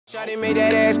Shawty made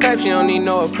that ass clap, she don't need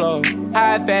no applause.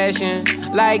 High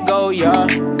fashion, like Goya,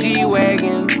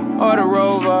 G-Wagon, or the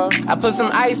Rover. I put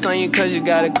some ice on you cause you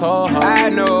got a cold heart. I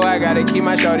know I gotta keep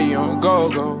my shawty on go,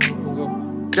 go, go.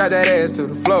 Drop that ass to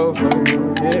the floor, floor,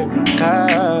 yeah.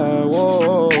 Ah,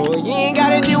 whoa, you ain't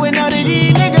gotta deal with none of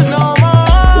these niggas no more.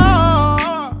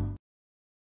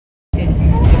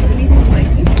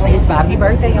 It's Bobby's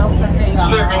birthday on Sunday,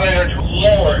 y'all. We're going to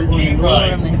New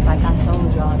Orleans, like I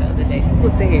told y'all the other day.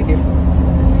 People say it different.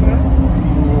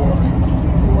 New Orleans.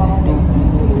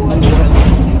 New Orleans.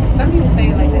 Some people say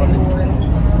it like that, New Orleans.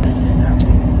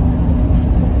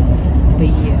 But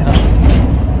yeah,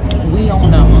 we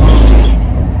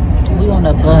on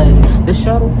the bus. The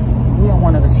shuttles, we on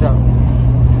one of the shuttles.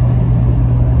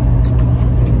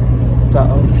 So.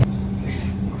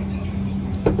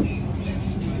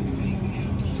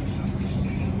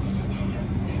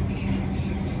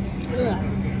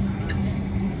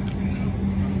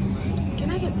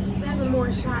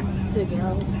 Shots to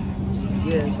go.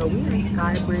 Yeah, so we in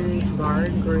Skybridge Bar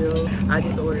and Grill. I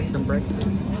just ordered some breakfast. It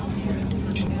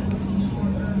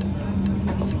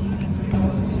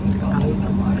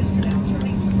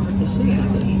should be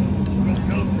good.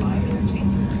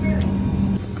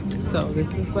 So this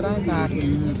is what I got. I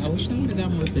wish I would have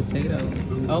done with potatoes.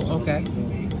 Oh, okay.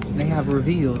 They have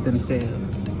revealed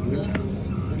themselves.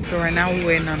 So right now we're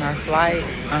waiting on our flight.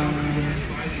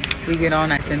 We get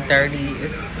on at 10:30.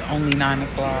 It's only 9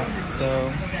 o'clock,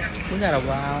 so we got a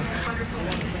while.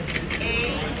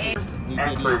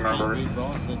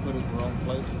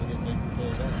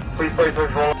 Please place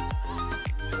this roll.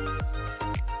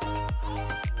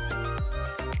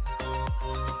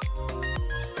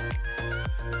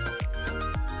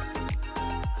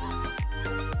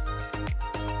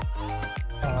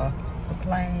 The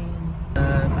plane.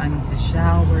 I need to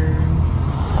shower.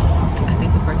 I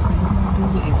think the first thing I'm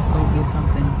gonna do is go get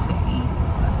something to eat.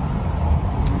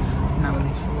 I'm not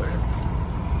really sure.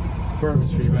 Bourbon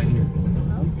Street right here.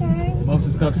 Okay. Most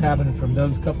of the stuff's happening from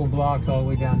those couple blocks all the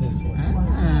way down this way.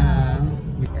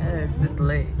 Yes, it's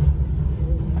late.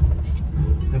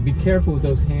 Now be careful with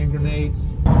those hand grenades.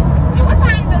 And what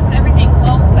time does everything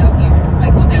close out here?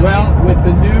 Like what time? Well, with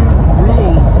the new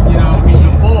rules, you know, I mean,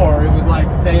 before it was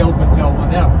like stay open till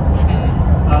whenever.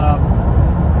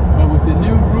 But with the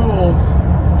new rules,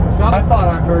 I thought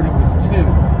I heard it was 2,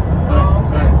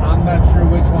 but I'm not sure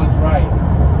which one's right.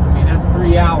 I mean, that's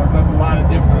 3 hours. That's a lot of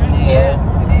difference. Yes,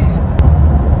 it is.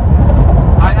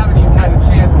 I haven't even had a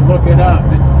chance to look it up.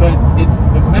 It's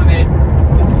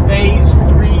phase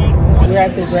 3. We're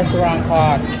at this restaurant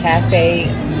called Cafe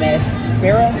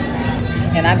Mespera,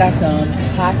 and I got some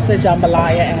pasta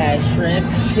jambalaya. It has shrimp,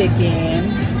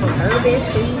 chicken. Heard it.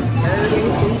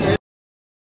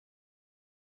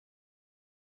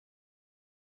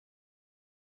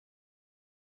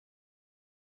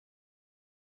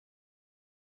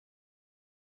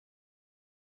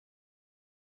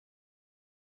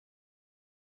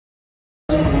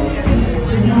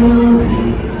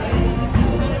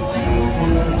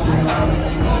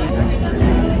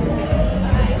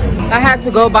 I had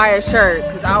to go buy a shirt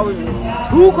because I was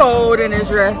just too cold in this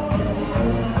dress.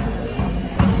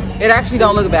 It actually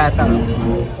don't look bad though.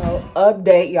 So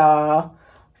update y'all.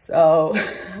 So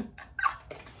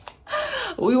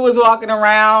we was walking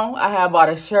around. I had bought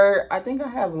a shirt. I think I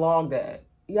have vlogged that.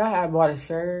 Yeah, I had bought a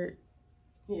shirt.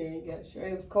 Yeah, you got a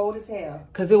shirt. It was cold as hell.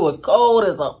 Cause it was cold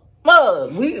as a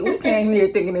mug. We came here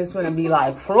thinking it's gonna be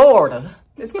like Florida.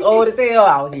 It's cold as hell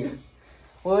out here.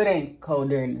 Well, it ain't cold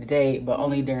during the day, but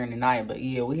only during the night. But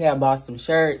yeah, we had bought some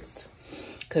shirts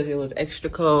because it was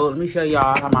extra cold. Let me show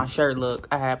y'all how my shirt look.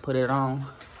 I had put it on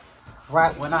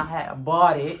right when I had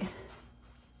bought it.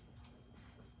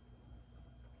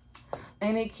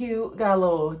 Ain't it cute? Got a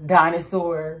little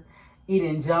dinosaur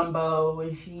eating jumbo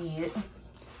and shit.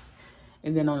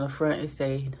 And then on the front it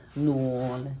said New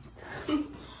Orleans. And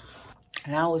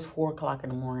now it's 4 o'clock in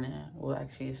the morning. Well,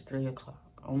 actually it's 3 o'clock.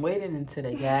 I'm waiting until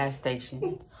the gas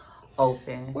station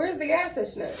open. Where's the gas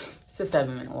station at? It's a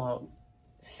 7-minute walk.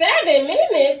 7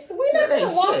 minutes? We're not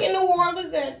gonna walk shit. in New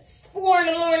Orleans at 4 in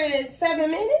the morning in 7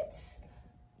 minutes?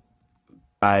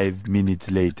 5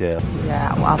 minutes later.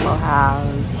 Yeah, Waffle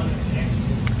House.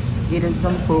 Getting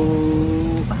some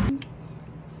food.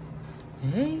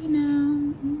 Hey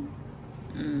now.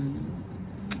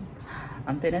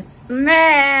 I'm finna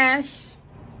smash.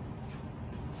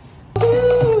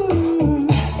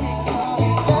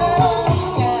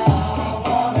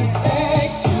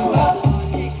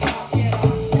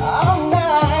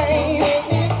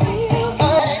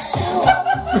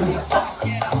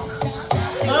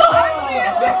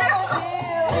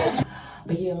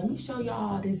 But yeah, let me show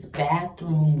y'all this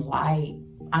bathroom light.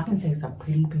 I can take some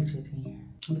pretty pictures in here.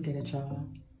 Look at it, y'all.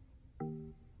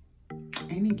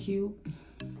 Ain't it cute?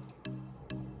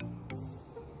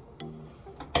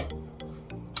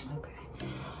 Okay.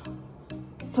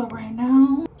 So right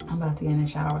now, I'm about to get in the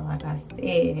shower like I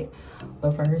said.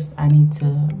 But first, I need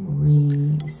to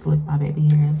re-slick my baby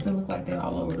hairs. They look like they're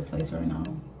all over the place right now.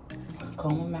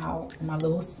 Comb them out with my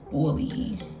little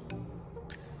spoolie.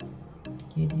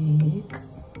 Get it.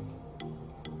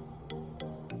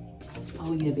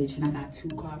 Oh yeah, bitch, and I got 2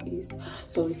 coffees.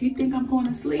 So if you think I'm going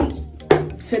to sleep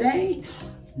today,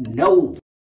 no.